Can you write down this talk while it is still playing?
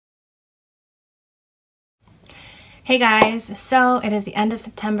Hey guys, so it is the end of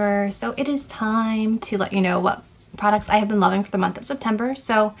September, so it is time to let you know what products I have been loving for the month of September.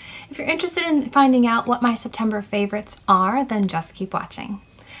 So if you're interested in finding out what my September favorites are, then just keep watching.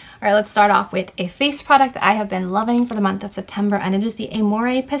 All right, let's start off with a face product that I have been loving for the month of September, and it is the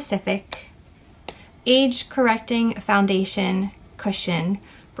Amore Pacific Age Correcting Foundation Cushion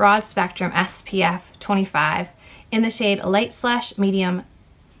Broad Spectrum SPF 25 in the shade Light/Medium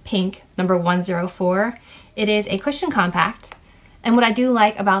Pink, number 104. It is a cushion compact, and what I do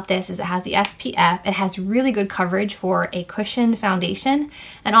like about this is it has the SPF. It has really good coverage for a cushion foundation,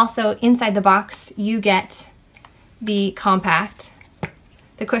 and also inside the box you get the compact,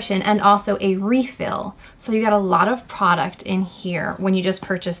 the cushion, and also a refill. So you got a lot of product in here when you just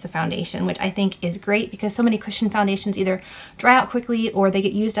purchase the foundation, which I think is great because so many cushion foundations either dry out quickly or they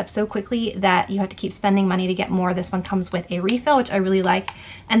get used up so quickly that you have to keep spending money to get more. This one comes with a refill, which I really like,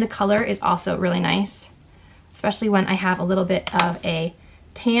 and the color is also really nice, especially when I have a little bit of a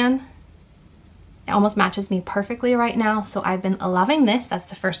tan. It almost matches me perfectly right now, so I've been loving this. That's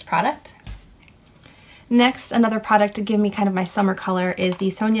the first product. Next, another product to give me kind of my summer color is the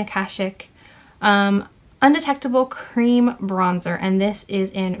Sonia Kashuk Undetectable Cream Bronzer, and this is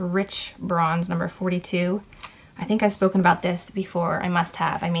in Rich Bronze, number 42. I think I've spoken about this before. I must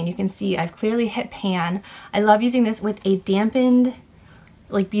have. I mean, you can see I've clearly hit pan. I love using this with a dampened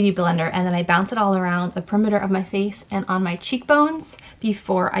like beauty blender, and then I bounce it all around the perimeter of my face and on my cheekbones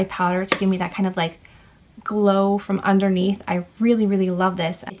before I powder to give me that kind of like glow from underneath. I really, really love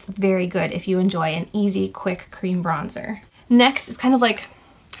this. It's very good if you enjoy an easy, quick cream bronzer. Next is kind of like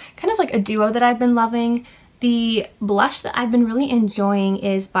a duo that I've been loving. The blush that I've been really enjoying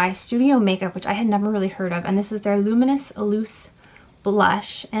is by Studio Makeup, which I had never really heard of, and this is their Luminous Loose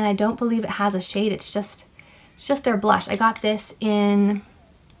Blush, and I don't believe it has a shade. It's just their blush. I got this in,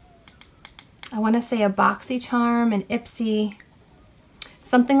 I want to say, a BoxyCharm, an Ipsy,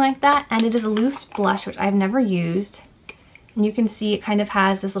 something like that, and it is a loose blush, which I've never used. And you can see it kind of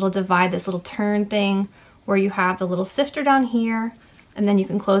has this little divide, this little turn thing where you have the little sifter down here, and then you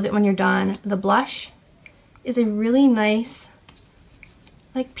can close it when you're done. The blush is a really nice,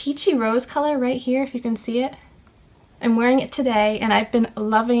 like peachy rose color right here, if you can see it. I'm wearing it today, and I've been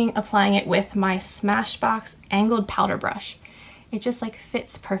loving applying it with my Smashbox Angled powder brush. It just like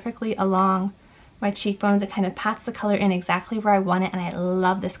fits perfectly along my cheekbones. It kind of pats the color in exactly where I want it, and I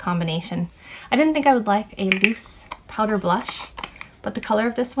love this combination. I didn't think I would like a loose powder blush, but the color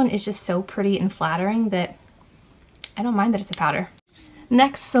of this one is just so pretty and flattering that I don't mind that it's a powder.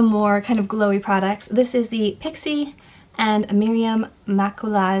 Next, some more kind of glowy products. This is the Pixi X Maryam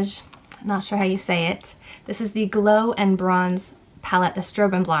Maquillage. I'm not sure how you say it. This is the Glow and Bronze palette, the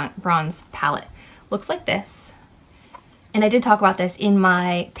Strobe and Bronze palette. Looks like this. And I did talk about this in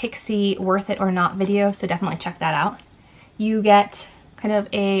my Pixi Worth It or Not video, so definitely check that out. You get kind of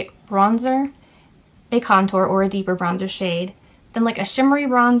a bronzer, a contour or a deeper bronzer shade, then like a shimmery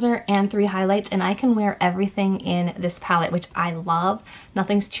bronzer and 3 highlights, and I can wear everything in this palette, which I love.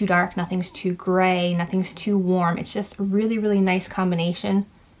 Nothing's too dark, nothing's too gray, nothing's too warm. It's just a really, really nice combination.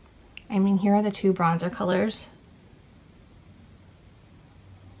 I mean, here are the 2 bronzer colors.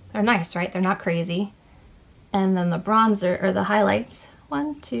 They're nice, right? They're not crazy. And then the bronzer, or the highlights,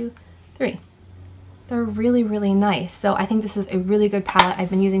 1, 2, 3. They're really, really nice. So I think this is a really good palette. I've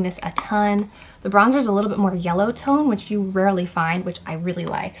been using this a ton. The bronzer's a little bit more yellow tone, which you rarely find, which I really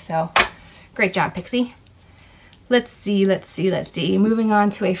like. So great job, Pixi. Let's see. Moving on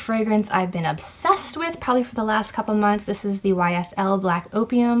to a fragrance I've been obsessed with probably for the last couple months. This is the YSL Black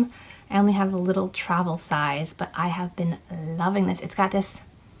Opium. I only have a little travel size, but I have been loving this. It's got this,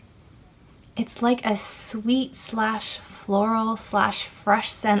 it's like a sweet slash floral slash fresh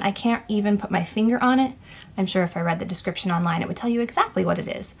scent. I can't even put my finger on it. I'm sure if I read the description online, it would tell you exactly what it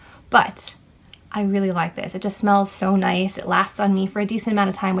is. But I really like this. It just smells so nice. It lasts on me for a decent amount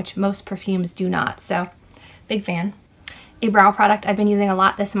of time, which most perfumes do not. So big fan. A brow product I've been using a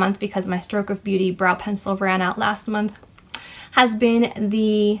lot this month because my Stroke of Beauty brow pencil ran out last month has been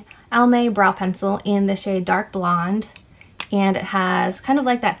the Almay Brow Pencil in the shade Dark Blonde. And it has kind of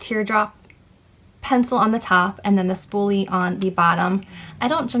like that teardrop pencil on the top and then the spoolie on the bottom. I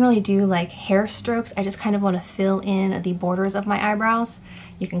don't generally do like hair strokes. I just kind of want to fill in the borders of my eyebrows.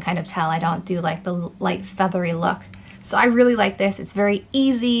 You can kind of tell I don't do like the light feathery look. So I really like this. It's very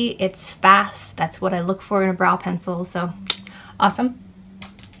easy. It's fast. That's what I look for in a brow pencil. So awesome.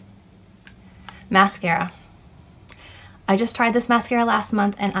 Mascara. I just tried this mascara last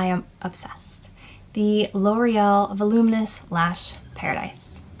month and I am obsessed. The Loreal Voluminous Lash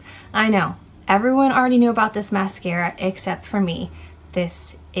Paradise. I know, everyone already knew about this mascara except for me.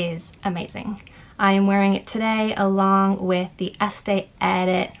 This is amazing. I am wearing it today along with the Estee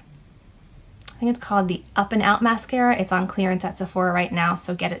Edit, I think it's called the Up and Out mascara. It's on clearance at Sephora right now,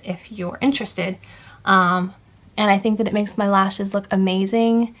 so get it if you're interested. And I think that it makes my lashes look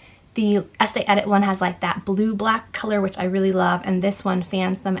amazing. The Estee Edit one has like that blue-black color, which I really love, and this one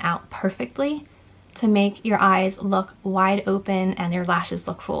fans them out perfectly to make your eyes look wide open and your lashes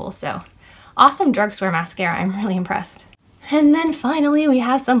look full. So awesome drugstore mascara. I'm really impressed. And then finally, we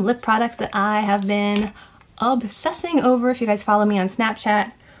have some lip products that I have been obsessing over. If you guys follow me on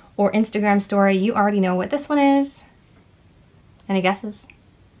Snapchat or Instagram story, you already know what this one is. Any guesses?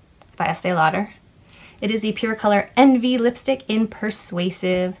 It's by Estee Lauder. It is the Pure Color Envy lipstick in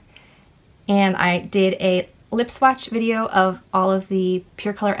Persuasive. And I did a lip swatch video of all of the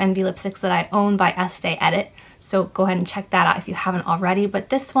Pure Color Envy lipsticks that I own by Estee Edit. So go ahead and check that out if you haven't already. But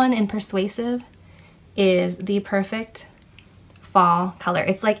this one in Persuasive is the perfect fall color.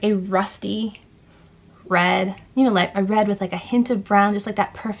 It's like a rusty red, you know, like a red with like a hint of brown, just like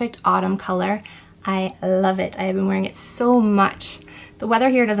that perfect autumn color. I love it. I have been wearing it so much. The weather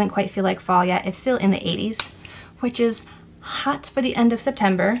here doesn't quite feel like fall yet. It's still in the 80s, which is hot for the end of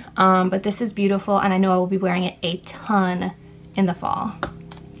September, but this is beautiful, and I know I will be wearing it a ton in the fall.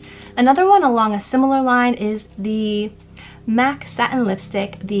 Another one along a similar line is the MAC Satin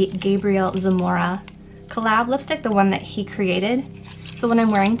Lipstick, the Gabriel Zamara collab lipstick, the one that he created. So what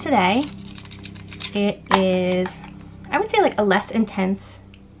I'm wearing today, it is, I would say like a less intense,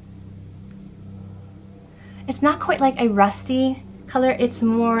 it's not quite like a rusty color, it's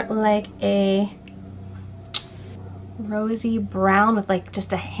more like a rosy brown with like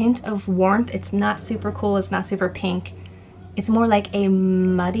just a hint of warmth. It's not super cool, it's not super pink. It's more like a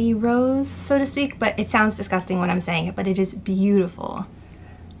muddy rose, so to speak, but it sounds disgusting when I'm saying it, but it is beautiful.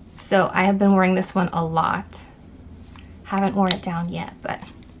 So I have been wearing this one a lot. Haven't worn it down yet, but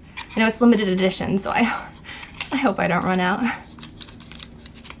I know it's limited edition, so I hope I don't run out.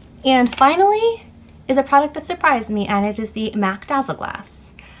 And finally is a product that surprised me, and it is the MAC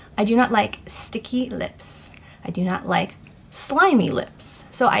Dazzleglass. I do not like sticky lips. I do not like slimy lips,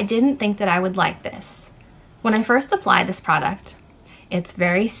 so I didn't think that I would like this. When I first applied this product, it's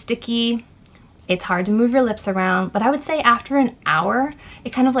very sticky, it's hard to move your lips around, but I would say after an hour,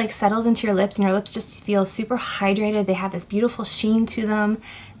 it kind of like settles into your lips and your lips just feel super hydrated. They have this beautiful sheen to them,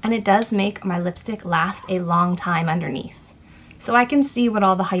 and it does make my lipstick last a long time underneath. So I can see what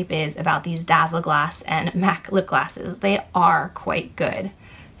all the hype is about these Dazzleglass and MAC lip glosses. They are quite good.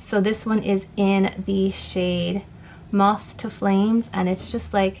 So this one is in the shade Moth to Flames, and it's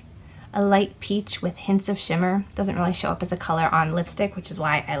just like a light peach with hints of shimmer. Doesn't really show up as a color on lipstick, which is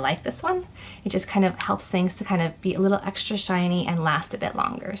why I like this one. It just kind of helps things to kind of be a little extra shiny and last a bit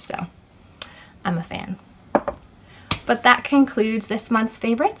longer, so I'm a fan. But that concludes this month's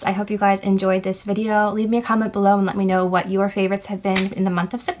favorites. I hope you guys enjoyed this video. Leave me a comment below and let me know what your favorites have been in the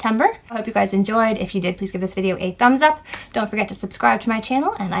month of September. I hope you guys enjoyed. If you did, please give this video a thumbs up. Don't forget to subscribe to my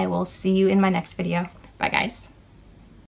channel, and I will see you in my next video. Bye guys.